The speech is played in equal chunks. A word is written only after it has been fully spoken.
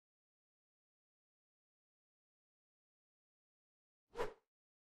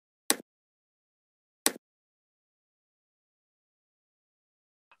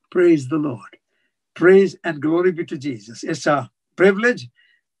Praise the Lord. Praise and glory be to Jesus. It's a privilege,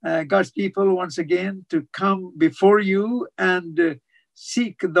 God's people, once again, to come before you and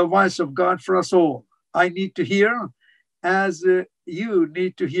seek the voice of God for us all. I need to hear as you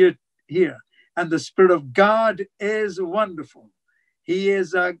need to hear. And the Spirit of God is wonderful. He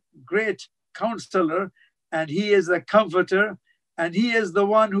is a great counselor, and He is a comforter, and He is the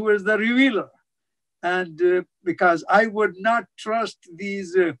one who is the revealer. And because I would not trust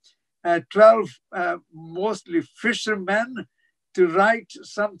these 12 mostly fishermen to write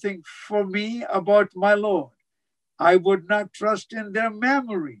something for me about my Lord. I would not trust in their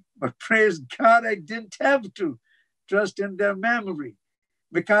memory, but praise God, I didn't have to trust in their memory,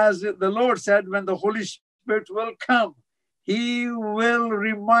 because the Lord said when the Holy Spirit will come, He will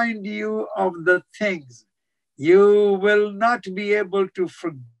remind you of the things. You will not be able to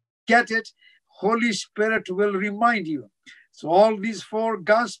forget it. Holy Spirit will remind you. So all these four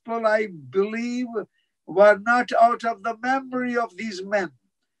gospel, I believe, were not out of the memory of these men.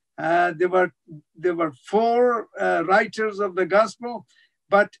 There were four writers of the gospel,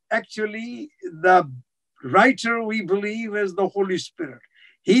 but actually the writer, we believe, is the Holy Spirit.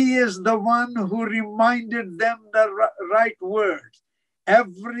 He is the one who reminded them the right words.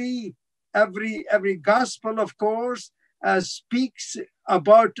 Every gospel, of course, speaks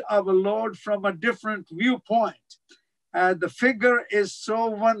about our Lord from a different viewpoint. The figure is so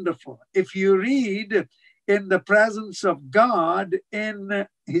wonderful. If you read in the presence of God in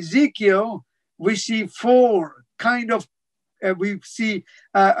Ezekiel, we see we see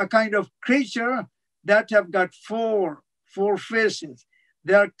a kind of creature that have got four faces.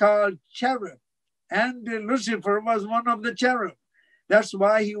 They are called cherub, and Lucifer was one of the cherub. That's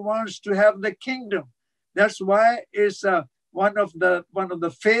why he wants to have the kingdom. That's why it's one of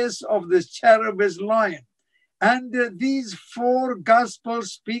the face of this cherub is lion. And these four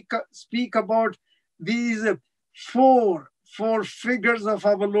gospels speak about these four figures of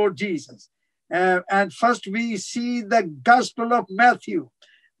our Lord Jesus. And first we see the Gospel of Matthew.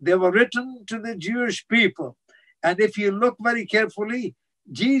 They were written to the Jewish people. And if you look very carefully,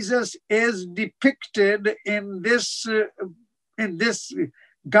 Jesus is depicted in this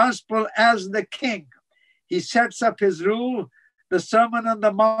gospel as the king. He sets up his rule, the Sermon on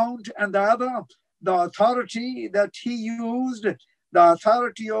the Mount, and the authority that he used, the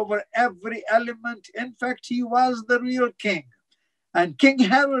authority over every element. In fact, he was the real king. And King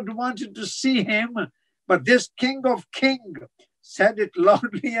Herod wanted to see him, but this King of Kings said it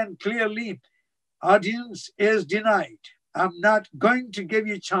loudly and clearly, audience is denied. I'm not going to give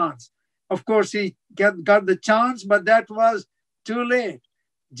you a chance. Of course, he got the chance, but that was too late.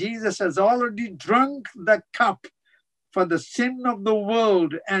 Jesus has already drunk the cup for the sin of the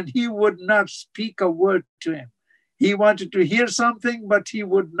world, and he would not speak a word to him. He wanted to hear something, but he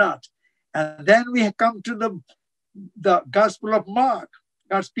would not. And then we come to the Gospel of Mark.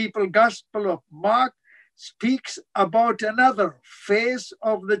 God's people, Gospel of Mark speaks about another face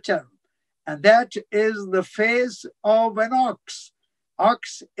of the cherub, and that is the face of an ox.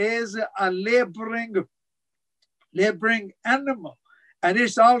 Ox is a laboring animal, and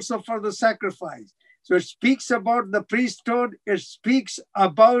it's also for the sacrifice. So it speaks about the priesthood. It speaks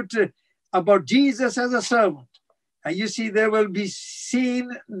about Jesus as a servant. And you see, there will be seen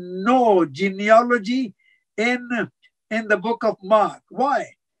no genealogy in the book of Mark.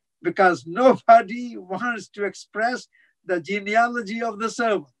 Why? Because nobody wants to express the genealogy of the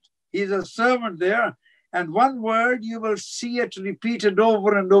servant. He's a servant there. And one word, you will see it repeated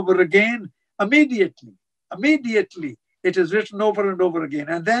over and over again immediately. Immediately, it is written over and over again.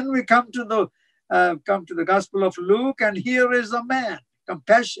 And then we come to the Gospel of Luke, and here is a man,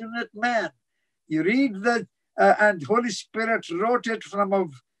 compassionate man. You read that, and Holy Spirit wrote it from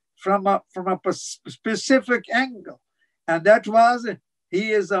a specific angle, and that was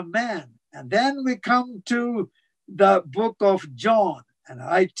he is a man. And then we come to the book of John, and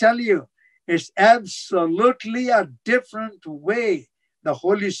I tell you, it's absolutely a different way. The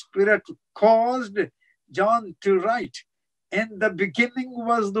Holy Spirit caused John to write. In the beginning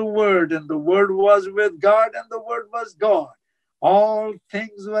was the Word, and the Word was with God, and the Word was God. All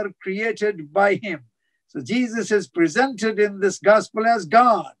things were created by him. So Jesus is presented in this gospel as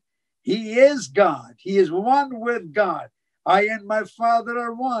God. He is God. He is one with God. I and my Father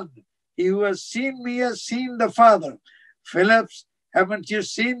are one. He who has seen me has seen the Father. Phillips, haven't you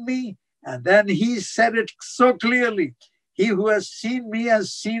seen me? And then he said it so clearly. He who has seen me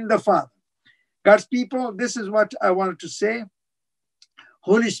has seen the Father. God's people, this is what I wanted to say.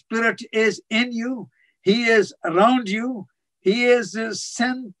 Holy Spirit is in you. He is around you. He is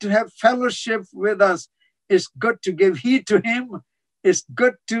sent to have fellowship with us. It's good to give heed to him. It's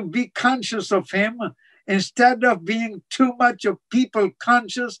good to be conscious of him. Instead of being too much of people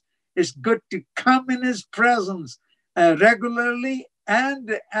conscious, it's good to come in his presence regularly,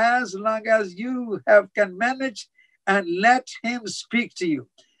 and as long as you can manage, and let him speak to you.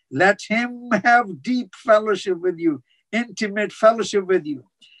 Let him have deep fellowship with you, intimate fellowship with you.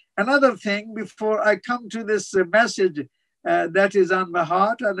 Another thing, before I come to this message that is on my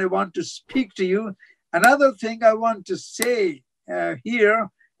heart and I want to speak to you, another thing I want to say here,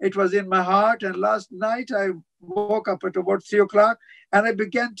 it was in my heart, and last night I woke up at about 3 o'clock and I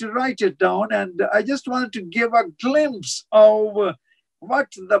began to write it down, and I just wanted to give a glimpse of what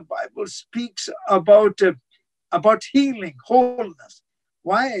the Bible speaks about healing, wholeness.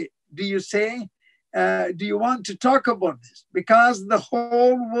 Why do you say, do you want to talk about this? Because the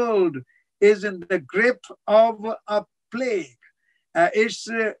whole world is in the grip of a plague. It's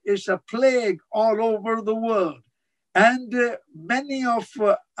a plague all over the world. And many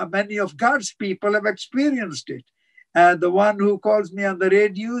of God's people have experienced it. The one who calls me on the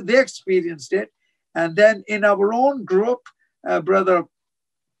radio, they experienced it. And then in our own group, Brother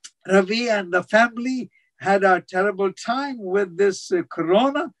Ravi and the family had a terrible time with this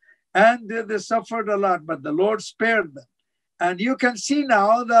corona, and they suffered a lot, but the Lord spared them. And you can see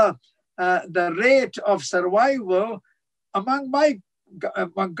now the rate of survival among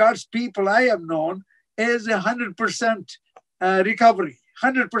God's people I have known is 100% recovery,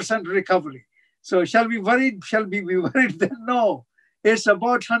 100% recovery. So shall we be worried? Then no, it's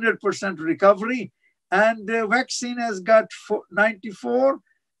about 100% recovery. And the vaccine has got 94.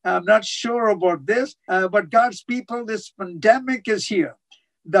 I'm not sure about this, but God's people, this pandemic is here.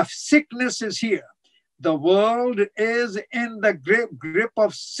 The sickness is here. The world is in the grip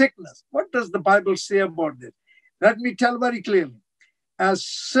of sickness. What does the Bible say about this? Let me tell very clearly. A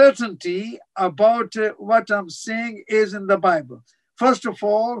certainty about what I'm saying is in the Bible. First of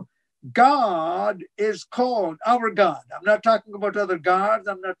all, God is called our God. I'm not talking about other gods.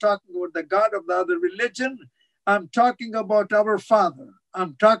 I'm not talking about the God of the other religion. I'm talking about our Father.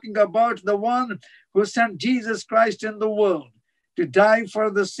 I'm talking about the one who sent Jesus Christ in the world to die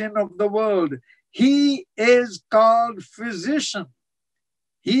for the sin of the world. He is called physician.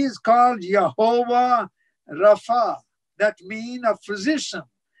 He is called Jehovah Rapha. That means a physician.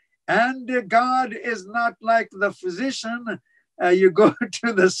 And God is not like the physician. You go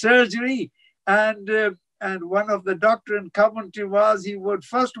to the surgery, and one of the doctor in Coventry was, he would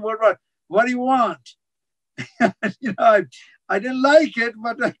first word, what do you want? I didn't like it,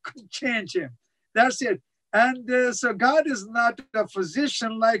 but I could change him. That's it. And so God is not a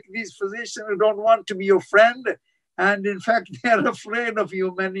physician like these physicians who don't want to be your friend. And in fact, they're afraid of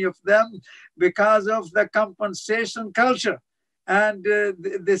you, many of them, because of the compensation culture. And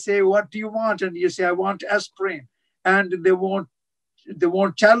they say, what do you want? And you say, I want aspirin. And they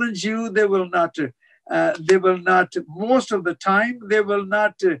won't challenge you. They will not, most of the time, they will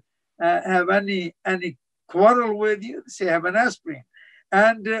not have any quarrel with you. They say, have an aspirin.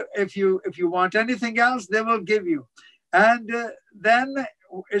 And if you want anything else, they will give you. And then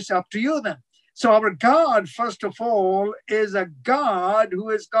it's up to you then. So our God, first of all, is a God who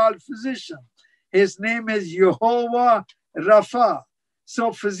is called physician. His name is Jehovah Rapha.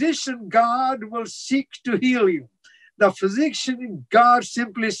 So physician God will seek to heal you. The physician God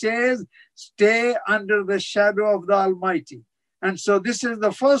simply says, stay under the shadow of the Almighty. And so this is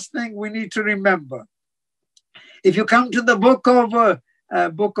the first thing we need to remember. If you come to the book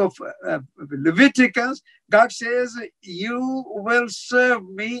of Leviticus, God says, you will serve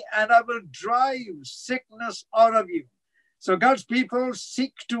me and I will drive sickness out of you. So God's people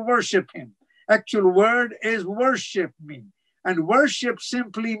seek to worship him. Actual word is worship me. And worship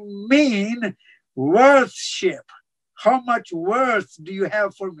simply mean worthship. How much worth do you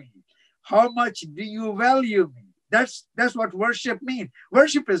have for me? How much do you value me? That's what worship means.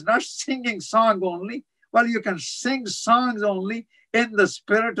 Worship is not singing song only. Well, you can sing songs only in the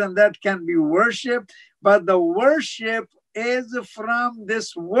spirit, and that can be worship. But the worship is from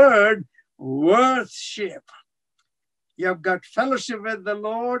this word, worthship. You have got fellowship with the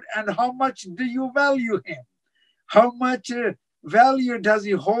Lord, and how much do you value him? How much value does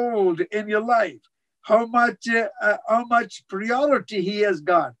he hold in your life? How much priority he has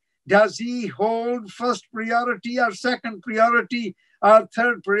got? Does he hold first priority or second priority or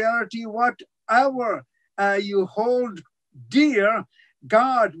third priority? Whatever you hold dear,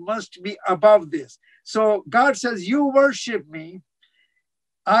 God must be above this. So God says, you worship me.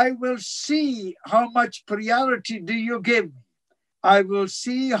 I will see how much priority do you give me. I will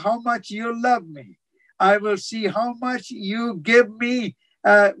see how much you love me. I will see how much you give me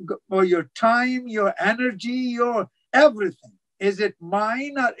for your time, your energy, your everything. Is it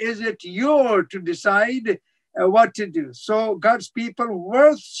mine or is it yours to decide what to do? So God's people,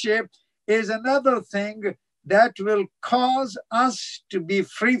 worship is another thing that will cause us to be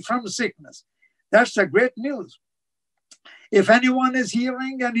free from sickness. That's the great news. If anyone is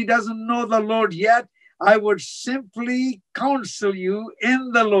hearing and he doesn't know the Lord yet, I would simply counsel you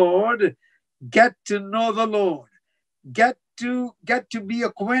in the Lord, get to know the Lord, get to be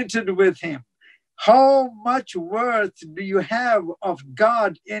acquainted with him. How much worth do you have of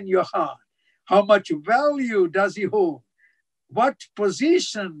God in your heart? How much value does he hold? What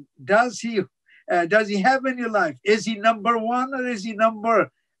position does he have in your life? Is he number one or is he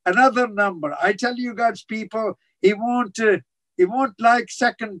another number? I tell you, God's people, he won't like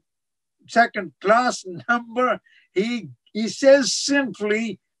second class number. He says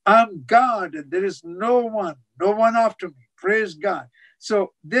simply, I'm God, and there is no one after me. Praise God.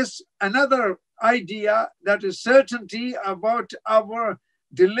 So this another idea that is certainty about our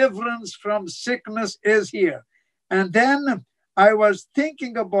deliverance from sickness is here. And then I was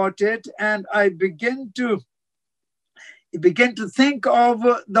thinking about it, and I begin to think of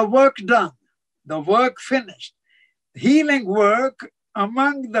the work done, the work finished. Healing work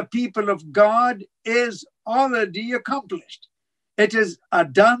among the people of God is already accomplished. It is a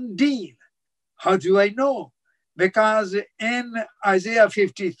done deal. How do I know? Because in Isaiah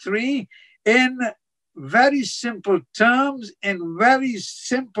 53, in very simple terms, in very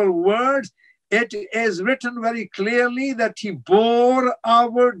simple words, it is written very clearly that he bore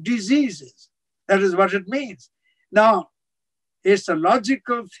our diseases. That is what it means. Now, it's a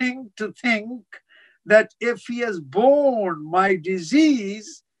logical thing to think that if he has borne my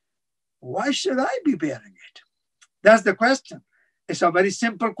disease, why should I be bearing it? That's the question. It's a very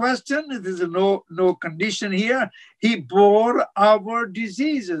simple question. There is no condition here. He bore our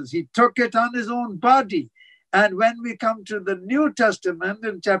diseases. He took it on his own body. And when we come to the New Testament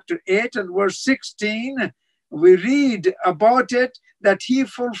in chapter 8 and verse 16, we read about it that he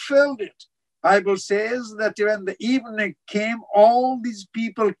fulfilled it. Bible says that when the evening came, all these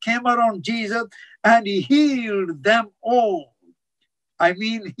people came around Jesus and he healed them all. I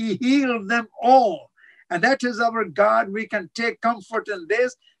mean, he healed them all. And that is our God. We can take comfort in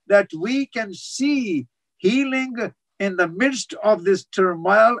this, that we can see healing in the midst of this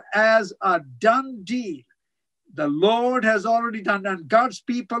turmoil as a done deal. The Lord has already done. And God's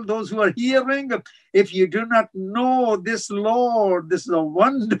people, those who are hearing, if you do not know this Lord, this is a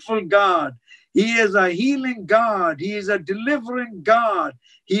wonderful God. He is a healing God. He is a delivering God.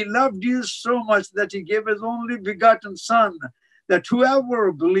 He loved you so much that he gave his only begotten Son, that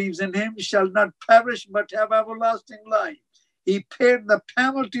whoever believes in him shall not perish but have everlasting life. He paid the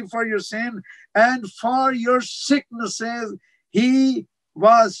penalty for your sin and for your sicknesses. He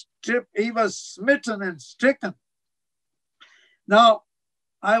was smitten and stricken. Now,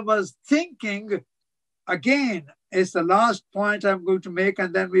 I was thinking, again, it's the last point I'm going to make,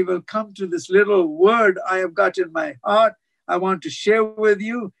 and then we will come to this little word I have got in my heart I want to share with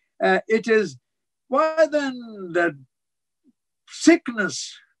you. It is, why then the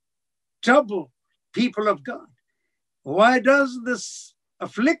sickness trouble people of God? Why does this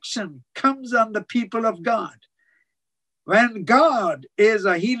affliction comes on the people of God? When God is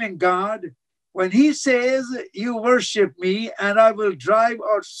a healing God, when he says, you worship me and I will drive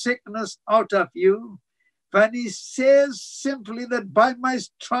out sickness out of you, when he says simply that by my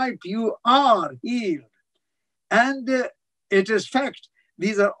stripe you are healed, and it is fact,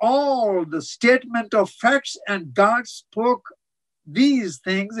 these are all the statement of facts, and God spoke these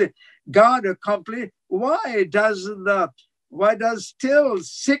things, God accomplished. Why does still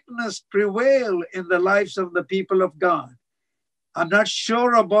sickness prevail in the lives of the people of God? I'm not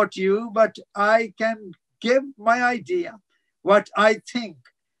sure about you, but I can give my idea, what I think.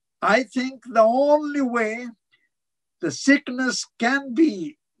 I think the only way the sickness can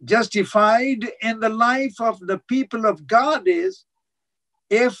be justified in the life of the people of God is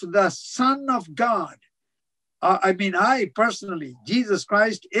if the Son of God, I personally, Jesus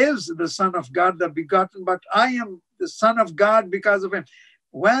Christ is the Son of God, the begotten, but I am the Son of God because of him.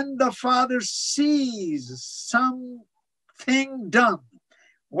 When the Father sees something done,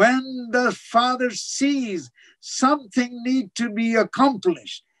 when the Father sees something need to be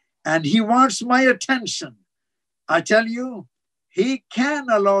accomplished, and he wants my attention, I tell you, he can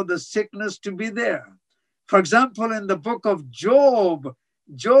allow the sickness to be there. For example, in the book of Job,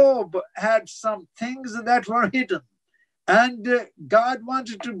 Job had some things that were hidden, and God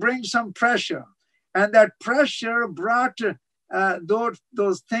wanted to bring some pressure, and that pressure brought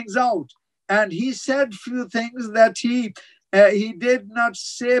those things out. And he said few things that he did not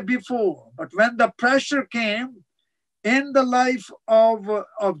say before. But when the pressure came, in the life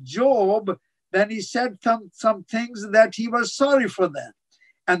of Job, then he said some things that he was sorry for that.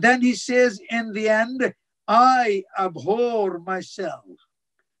 And then he says in the end, I abhor myself.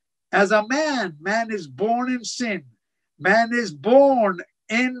 As a man, man is born in sin. Man is born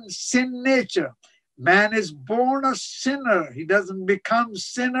in sin nature. Man is born a sinner. He doesn't become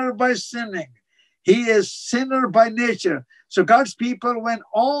sinner by sinning. He is sinner by nature. So God's people, when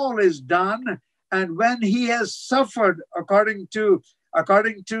all is done, and when he has suffered according to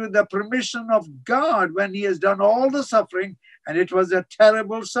the permission of God, when he has done all the suffering, and it was a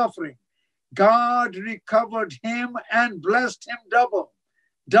terrible suffering, God recovered him and blessed him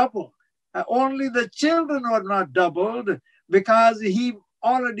double. Only the children were not doubled, because he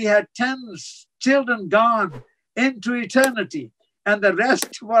already had 10 children gone into eternity. And the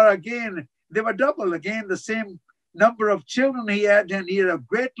rest were again, they were double again, the same number of children he had, and he had a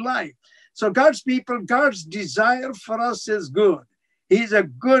great life. So God's people, God's desire for us is good. He's a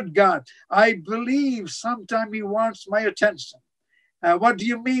good God. I believe sometime he wants my attention. What do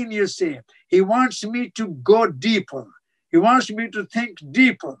you mean, you say? He wants me to go deeper. He wants me to think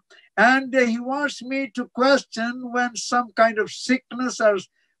deeper. And he wants me to question when some kind of sickness or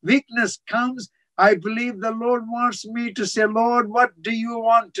weakness comes. I believe the Lord wants me to say, Lord, what do you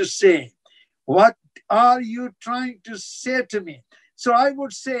want to say? What are you trying to say to me? So I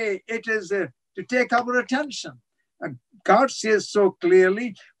would say it is to take our attention. God says so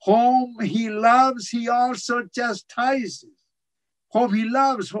clearly, whom he loves, he also chastises. Whom he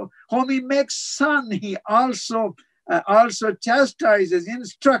loves, whom he makes son, he also chastises,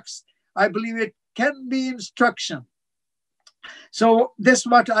 instructs. I believe it can be instruction. So this is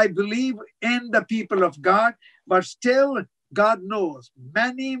what I believe in the people of God, but still God knows.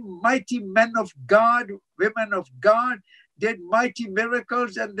 Many mighty men of God, women of God, did mighty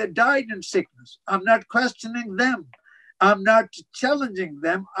miracles and they died in sickness. I'm not questioning them. I'm not challenging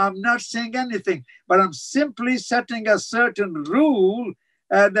them. I'm not saying anything, but I'm simply setting a certain rule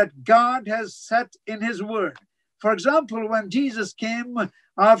that God has set in his word. For example, when Jesus came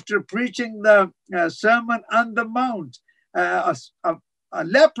after preaching the Sermon on the Mount, a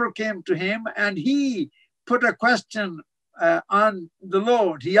leper came to him and he put a question on the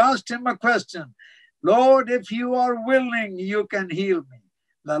Lord. He asked him a question. Lord, if you are willing, you can heal me.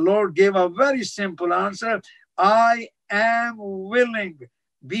 The Lord gave a very simple answer. I am willing,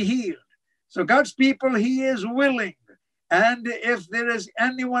 be healed. So God's people, he is willing. And if there is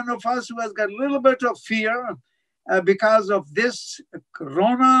any one of us who has got a little bit of fear because of this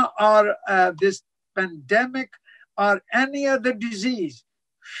corona or this pandemic or any other disease,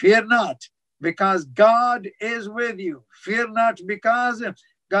 fear not, because God is with you. Fear not, because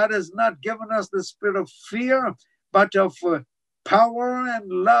God has not given us the spirit of fear, but of power and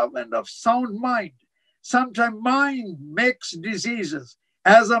love and of sound mind. Sometimes mind makes diseases.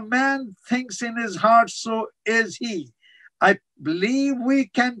 As a man thinks in his heart, so is he. I believe we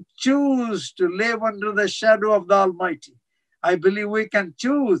can choose to live under the shadow of the Almighty. I believe we can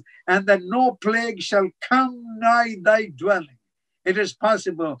choose, and that no plague shall come nigh thy dwelling. It is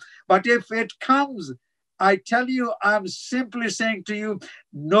possible. But if it comes, I tell you, I'm simply saying to you,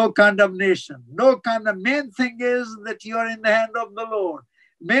 no condemnation. Main thing is that you are in the hand of the Lord.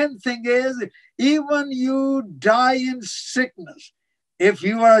 Main thing is, even you die in sickness, if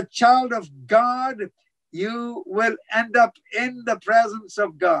you are a child of God, you will end up in the presence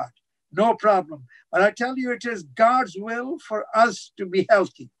of God. No problem. But I tell you, it is God's will for us to be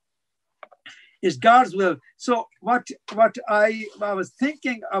healthy. It's God's will. So what I was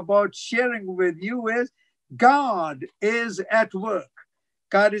thinking about sharing with you is God is at work.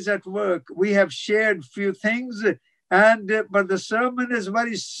 God is at work. We have shared few things, but the sermon is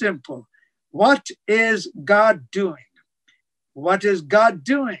very simple. What is God doing? What is God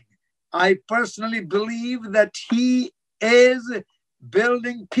doing? I personally believe that he is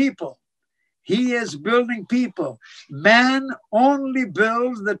building people. He is building people. Man only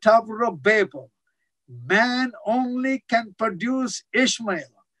builds the Tower of Babel. Man only can produce Ishmael.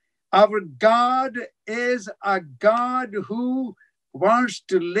 Our God is a God who wants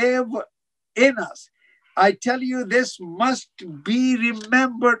to live in us. I tell you, this must be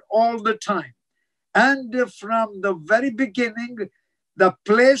remembered all the time. And from the very beginning, the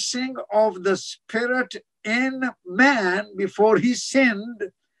placing of the Spirit in man before he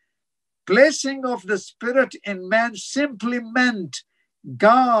sinned, placing of the Spirit in man simply meant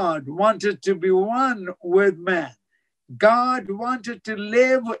God wanted to be one with man. God wanted to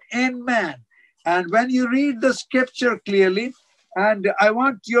live in man. And when you read the scripture clearly, and I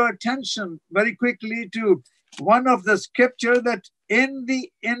want your attention very quickly to one of the scripture that in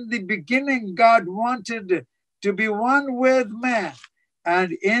the beginning, God wanted to be one with man.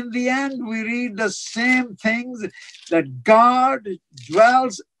 And in the end, we read the same things, that God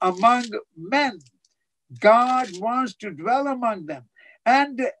dwells among men. God wants to dwell among them.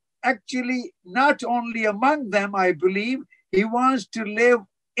 And actually, not only among them, I believe, he wants to live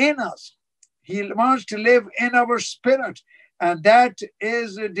in us. He wants to live in our spirit. And that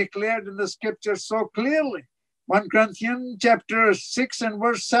is declared in the scripture so clearly. 1 Corinthians chapter 6 and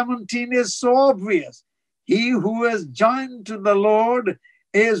verse 17 is so obvious. He who is joined to the Lord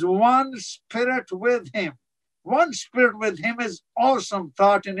is one spirit with him. One spirit with him is awesome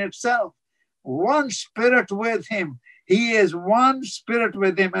thought in itself. One spirit with him. He is one spirit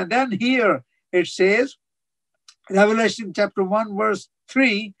with him. And then here it says, Revelation chapter 1 verse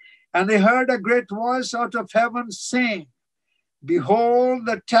 3, and they heard a great voice out of heaven saying, behold,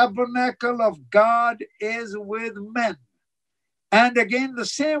 the tabernacle of God is with men. And again, the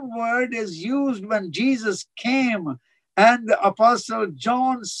same word is used when Jesus came, and the Apostle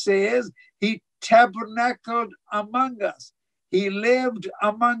John says he tabernacled among us. He lived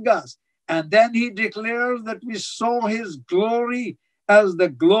among us. And then he declares that we saw his glory as the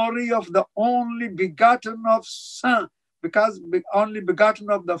glory of the only begotten of Son, because only begotten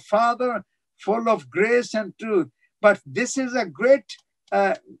of the Father, full of grace and truth. But this is a great,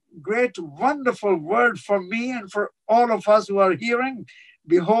 wonderful word for me and for all of us who are hearing.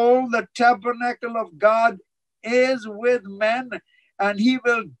 Behold, the tabernacle of God is with men, and he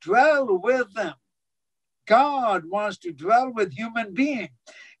will dwell with them. God wants to dwell with human beings.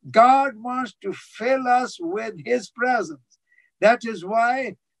 God wants to fill us with his presence. That is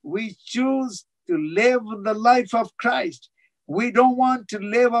why we choose to live the life of Christ. We don't want to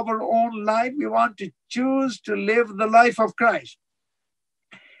live our own life. We want to choose to live the life of Christ.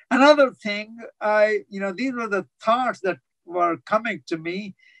 Another thing, these were the thoughts that were coming to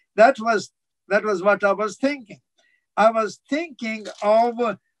me. That was what I was thinking. I was thinking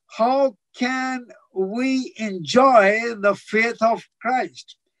of how can we enjoy the faith of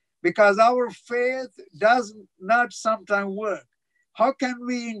Christ? Because our faith does not sometimes work. How can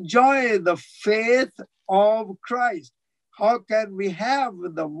we enjoy the faith of Christ? How can we have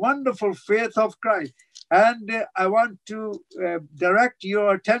the wonderful faith of Christ? And I want to direct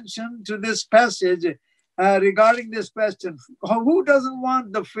your attention to this passage regarding this question. Who doesn't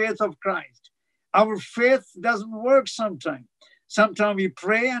want the faith of Christ? Our faith doesn't work sometimes. Sometimes we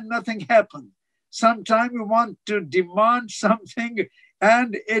pray and nothing happens. Sometimes we want to demand something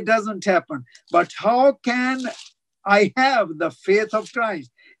and it doesn't happen. But how can I have the faith of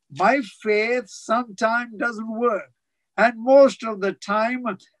Christ? My faith sometimes doesn't work. And most of the time,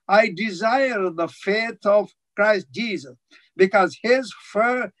 I desire the faith of Christ Jesus, because his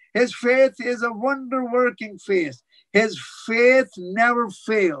faith is a wonder-working faith. His faith never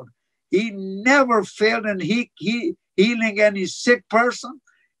failed. He never failed in healing any sick person.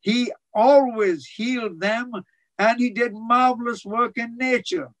 He always healed them, and he did marvelous work in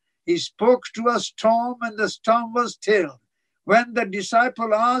nature. He spoke to a storm, and the storm was stilled. When the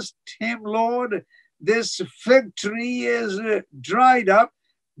disciple asked him, Lord, this fig tree is dried up,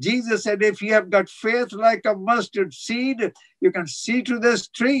 Jesus said, if you have got faith like a mustard seed, you can say to this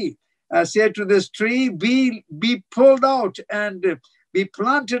tree, be pulled out and be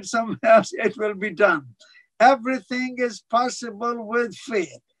planted somewhere else, it will be done. Everything is possible with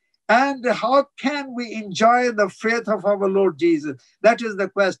faith. And how can we enjoy the faith of our Lord Jesus? That is the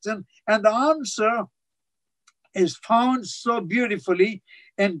question. And the answer is found so beautifully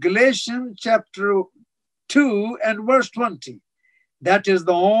in Galatians chapter 2 and verse 20. That is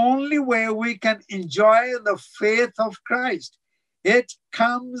the only way we can enjoy the faith of Christ. It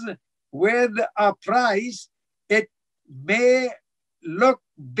comes with a price. It may look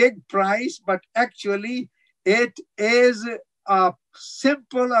big price, but actually it is a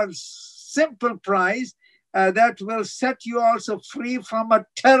simple price that will set you also free from a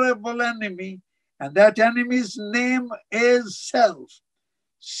terrible enemy. And that enemy's name is self.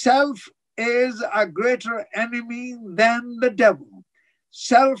 Self is a greater enemy than the devil.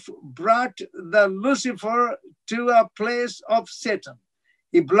 Self brought the Lucifer to a place of Satan.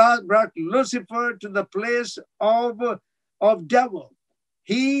 He brought Lucifer to the place of devil.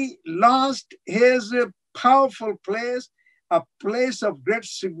 He lost his powerful place, a place of great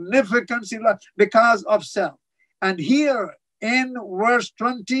significance because of self. And here in verse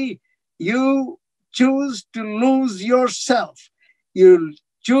 20, you choose to lose yourself. You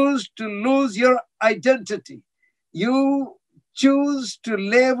choose to lose your identity. You choose to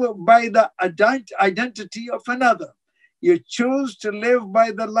live by the identity of another. You choose to live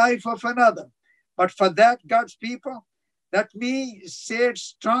by the life of another. But for that, God's people, let me say it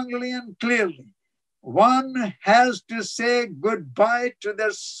strongly and clearly. one has to say goodbye to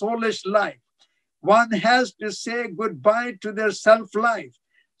their soulish life. One has to say goodbye to their self-life,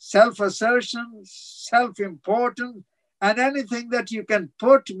 self-assertion, self-importance, and anything that you can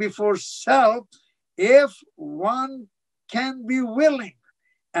put before self, if one can be willing.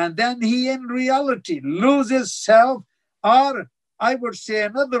 And then he in reality loses self, or I would say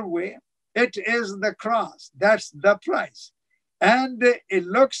another way, it is the cross. That's the price. And it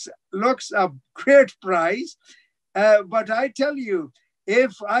looks a great price. But I tell you,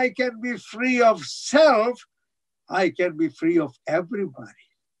 if I can be free of self, I can be free of everybody.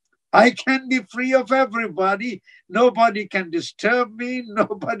 I can be free of everybody. Nobody can disturb me.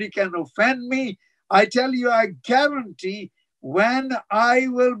 Nobody can offend me. I tell you, I guarantee when I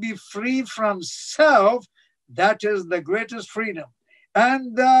will be free from self, that is the greatest freedom.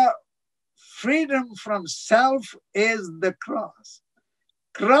 And the freedom from self is the cross.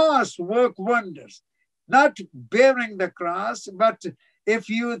 Cross work wonders. Not bearing the cross, but if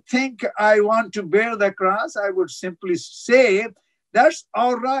you think I want to bear the cross, I would simply say, that's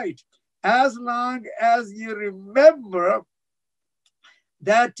all right, as long as you remember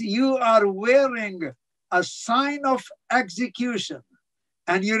that you are wearing a sign of execution,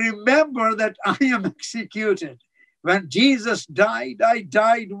 and you remember that I am executed. When Jesus died, I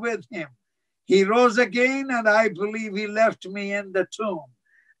died with him. He rose again, and I believe he left me in the tomb.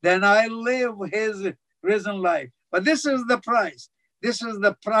 Then I live his risen life. But this is the price. This is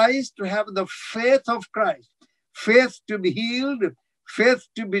the price to have the faith of Christ. Faith to be healed, faith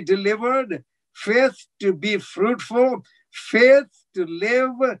to be delivered, faith to be fruitful, faith to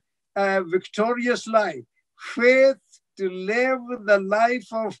live a victorious life, faith to live the life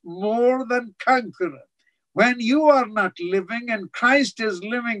of more than conqueror. When you are not living and Christ is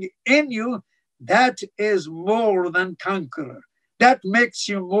living in you, that is more than conqueror. That makes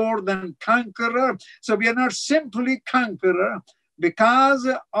you more than conqueror. So we are not simply conqueror because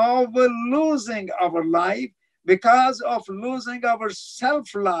of losing our life, because of losing our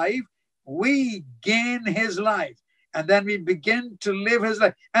self-life, we gain his life. And then we begin to live his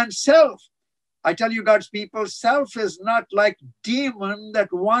life. And self, I tell you, God's people, self is not like demon that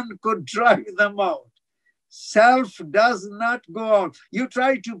one could drive them out. Self does not go out. You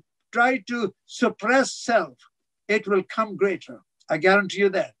try to suppress self, it will come greater. I guarantee you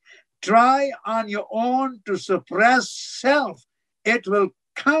that. Try on your own to suppress self, it will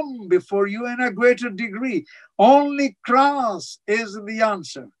come before you in a greater degree. Only cross is the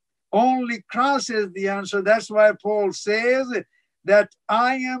answer. Only cross is the answer. That's why Paul says that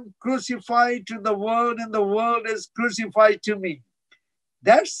I am crucified to the world and the world is crucified to me.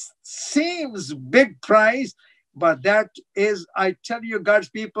 That seems big price, but that is, I tell you, God's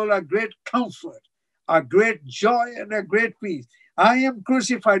people, a great comfort, a great joy, and a great peace. I am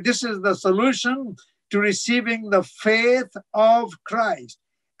crucified. This is the solution to receiving the faith of Christ.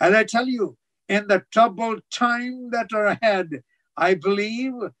 And I tell you, in the troubled time that are ahead, I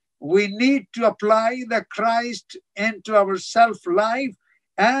believe we need to apply the Christ into our self-life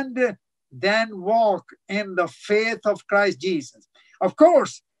and then walk in the faith of Christ Jesus. Of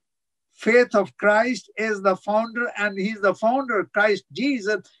course, faith of Christ is the founder, and he's the founder. Christ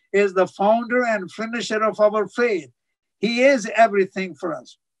Jesus is the founder and finisher of our faith. He is everything for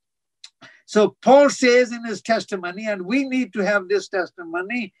us. So Paul says in his testimony, and we need to have this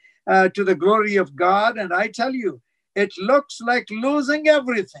testimony to the glory of God. And I tell you, it looks like losing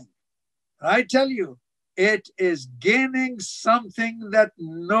everything. I tell you, it is gaining something that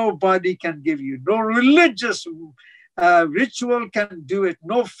nobody can give you. No religious ritual can do it.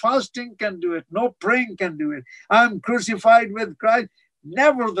 No fasting can do it. No praying can do it. I'm crucified with Christ.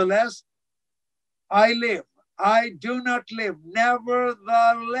 Nevertheless, I live. I do not live.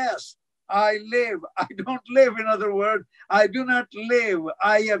 Nevertheless, I live. I don't live, in other words. I do not live.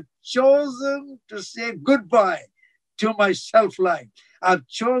 I have chosen to say goodbye to my self-life. I've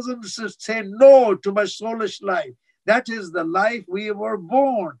chosen to say no to my soulish life. That is the life we were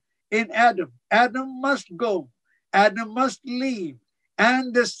born in Adam. Adam must go. Adam must leave.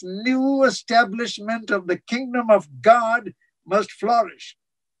 And this new establishment of the kingdom of God must flourish.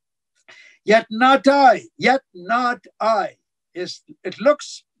 Yet not I. Yet not I. It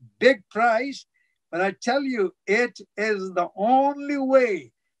looks big price, but I tell you, it is the only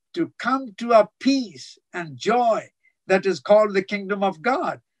way to come to a peace and joy that is called the kingdom of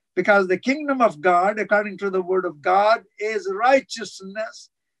God. Because the kingdom of God, according to the word of God, is righteousness,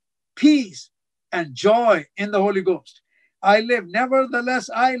 peace, and joy in the Holy Ghost. I live, nevertheless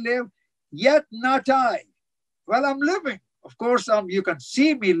I live, yet not I. Well, I'm living. Of course, you can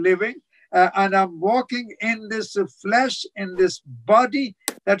see me living, and I'm walking in this flesh, in this body,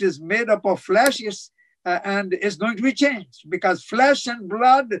 that is made up of flesh and is going to be changed, because flesh and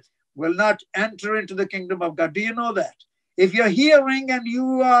blood will not enter into the kingdom of God. Do you know that? If you're hearing and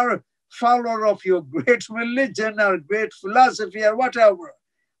you are follower of your great religion or great philosophy or whatever,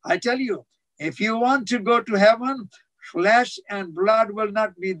 I tell you, if you want to go to heaven, flesh and blood will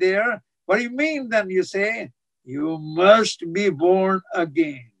not be there. What do you mean then? You say, you must be born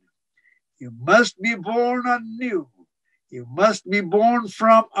again. You must be born anew. You must be born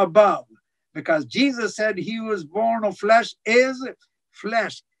from above, because Jesus said he who was born of flesh is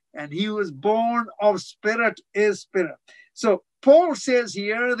flesh, and he who was born of spirit is spirit. So Paul says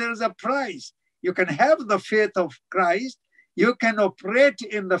here, there's a price. You can have the faith of Christ. You can operate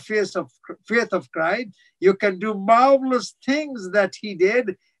in the faith of Christ. You can do marvelous things that he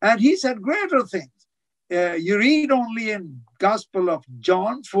did, and he said greater things. You read only in Gospel of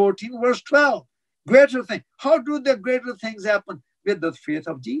John 14, verse 12. Greater things. How do the greater things happen? With the faith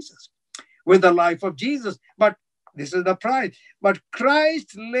of Jesus, with the life of Jesus. But this is the price. But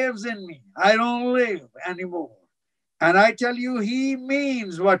Christ lives in me. I don't live anymore. And I tell you, he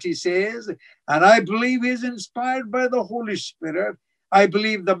means what he says. And I believe he's inspired by the Holy Spirit. I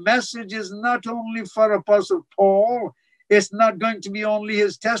believe the message is not only for Apostle Paul. It's not going to be only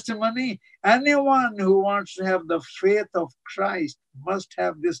his testimony. Anyone who wants to have the faith of Christ must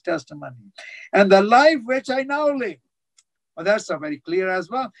have this testimony. And the life which I now live. Well, that's very clear as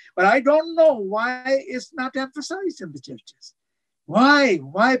well. But I don't know why it's not emphasized in the churches. Why?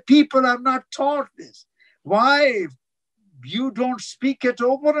 Why people are not taught this? Why you don't speak it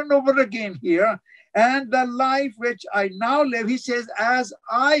over and over again here? And the life which I now live, he says, as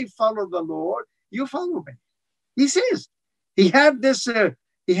I follow the Lord, you follow me. He says, he had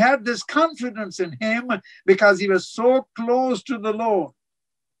this confidence in him because he was so close to the Lord.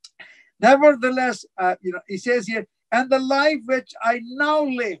 Nevertheless, he says here, and the life which I now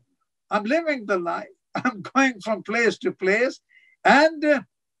live, I'm living the life. I'm going from place to place. And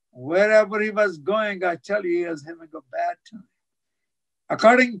wherever he was going, I tell you, he was having a bad time.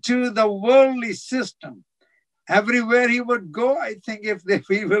 According to the worldly system, everywhere he would go, I think if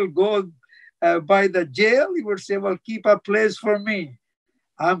he will go by the jail, he would say, well, keep a place for me.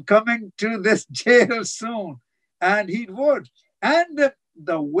 I'm coming to this jail soon. And he would. And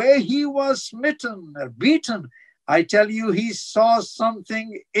the way he was smitten or beaten, I tell you, he saw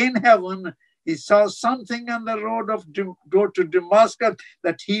something in heaven. He saw something on the road to Damascus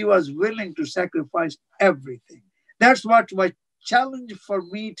that he was willing to sacrifice everything. That's what my challenge for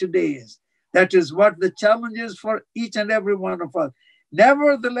me today is. That is what the challenge is for each and every one of us.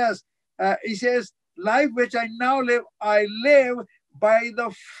 Nevertheless, he says, life which I now live, I live by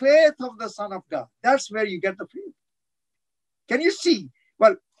the faith of the Son of God. That's where you get the faith. Can you see?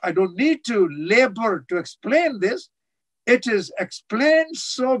 Well, I don't need to labor to explain this. It is explained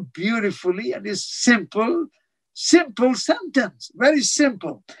so beautifully and is simple sentence, very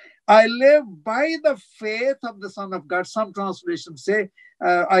simple. I live by the faith of the Son of God. Some translations say,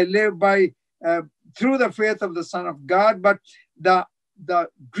 I live by through the faith of the Son of God. But the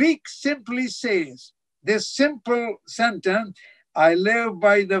Greek simply says this simple sentence, I live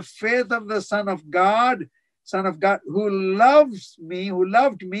by the faith of the Son of God who loved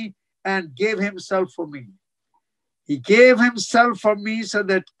me and gave himself for me. He gave himself for me so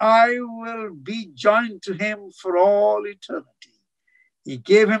that I will be joined to him for all eternity. He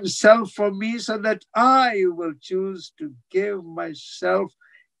gave himself for me so that I will choose to give myself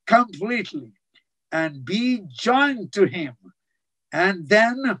completely and be joined to him, and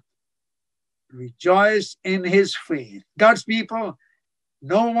then rejoice in his faith. God's people,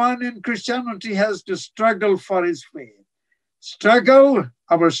 no one in Christianity has to struggle for his faith.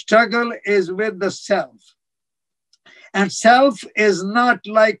 Our struggle is with the self. And self is not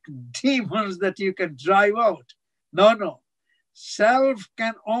like demons that you can drive out. No. Self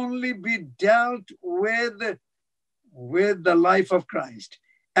can only be dealt with the life of Christ.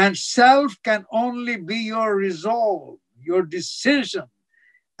 And self can only be your resolve, your decision.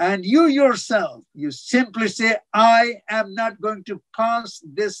 And you yourself, you simply say, I am not going to pass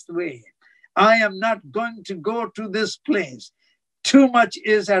this way. I am not going to go to this place. Too much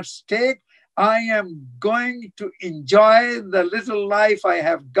is at stake. I am going to enjoy the little life I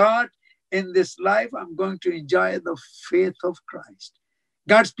have got. In this life, I'm going to enjoy the faith of Christ.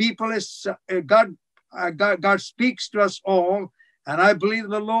 God's people is God speaks to us all, and I believe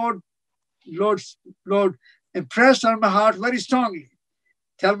the Lord impressed on my heart very strongly.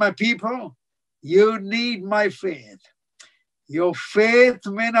 Tell my people, you need my faith. Your faith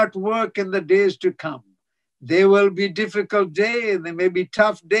may not work in the days to come. There will be difficult days. There may be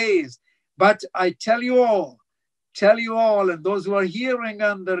tough days. But I tell you all, tell you all, and those who are hearing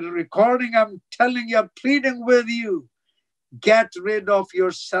on the recording, I'm telling you, I'm pleading with you, get rid of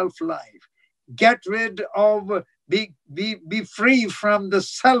your self-life. Get rid of, be free from the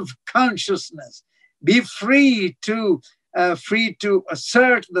self-consciousness. Be free to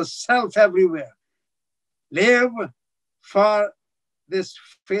assert the self everywhere. Live for this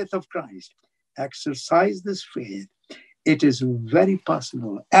faith of Christ. Exercise this faith. It is very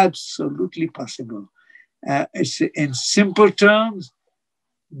possible, absolutely possible. It's in simple terms,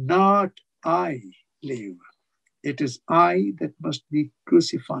 not I live. It is I that must be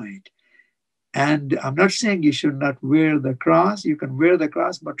crucified. And I'm not saying you should not wear the cross. You can wear the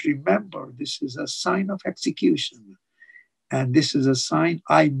cross, but remember, this is a sign of execution. And this is a sign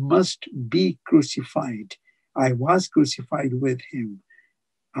I must be crucified. I was crucified with him.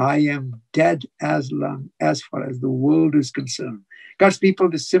 I am dead as far as the world is concerned. God's people,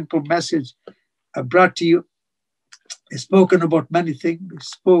 this simple message I brought to you is spoken about many things. We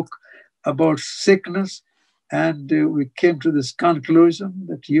spoke about sickness, and we came to this conclusion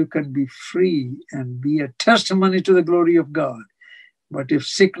that you can be free and be a testimony to the glory of God. But if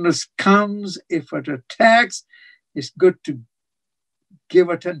sickness comes, if it attacks, it's good to give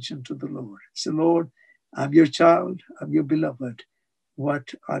attention to the Lord. Say, Lord, I'm your child, I'm your beloved.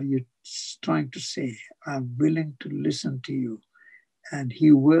 What are you trying to say? I'm willing to listen to you, and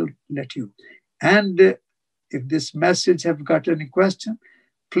he will let you. And if this message have got any question,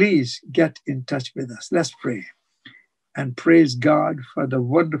 please get in touch with us. Let's pray and praise God for the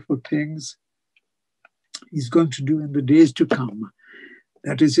wonderful things he's going to do in the days to come.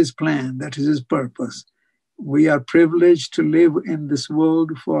 That is his plan. That is his purpose. We are privileged to live in this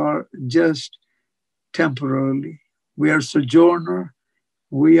world for just temporarily. We are sojourner.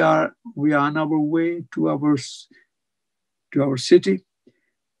 We are on our way to our city.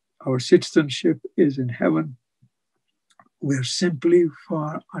 Our citizenship is in heaven. We're simply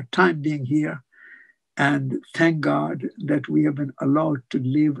for our time being here. And thank God that we have been allowed to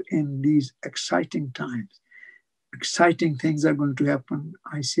live in these exciting times. Exciting things are going to happen.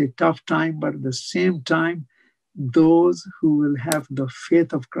 I say tough time, but at the same time, those who will have the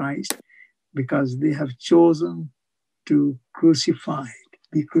faith of Christ, because they have chosen to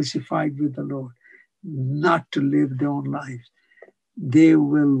be crucified with the Lord, not to live their own lives. They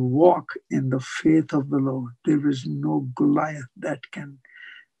will walk in the faith of the Lord. There is no Goliath that can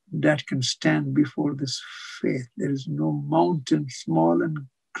stand before this faith. There is no mountain, small and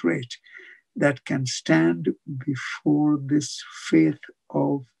great, that can stand before this faith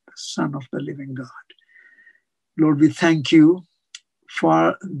of the Son of the living God. Lord, we thank you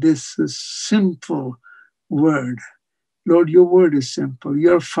for this simple word. Lord, your word is simple.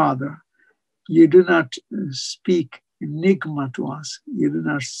 Your Father, you do not speak enigma to us. You do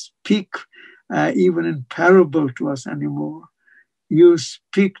not speak even in parable to us anymore. You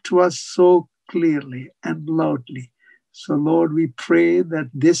speak to us so clearly and loudly. So, Lord, we pray that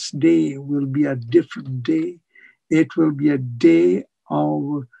this day will be a different day. It will be a day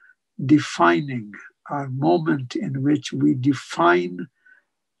of defining our moment in which we define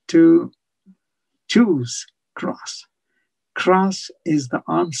to choose cross. Cross is the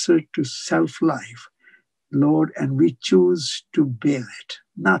answer to self-life, Lord, and we choose to bear it,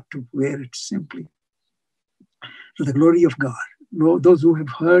 not to wear it simply. To the glory of God. Lord, those who have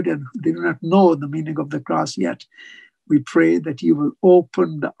heard and they do not know the meaning of the cross yet, we pray that you will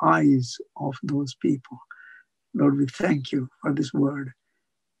open the eyes of those people. Lord, we thank you for this word.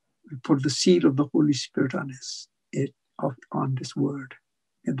 We put the seal of the Holy Spirit on this word.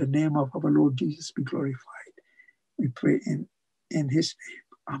 In the name of our Lord Jesus be glorified. We pray in his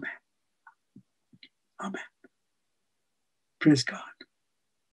name. Amen. Amen. Praise God.